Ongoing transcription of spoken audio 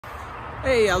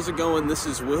Hey, how's it going? This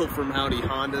is Will from Howdy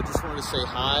Honda. Just wanted to say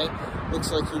hi.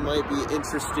 Looks like you might be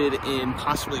interested in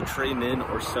possibly trading in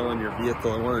or selling your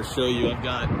vehicle. I wanted to show you I've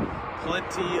got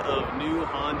plenty of new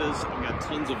Hondas. I've got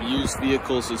tons of used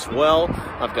vehicles as well.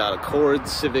 I've got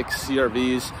Accords, Civics,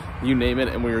 CRVs, you name it,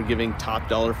 and we are giving top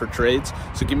dollar for trades.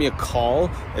 So give me a call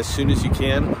as soon as you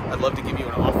can. I'd love to give you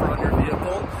an offer on your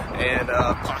vehicle and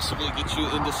possibly get you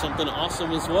into something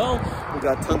awesome as well. We've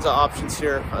got tons of options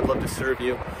here. I'd love to serve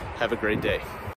you. Have a great day.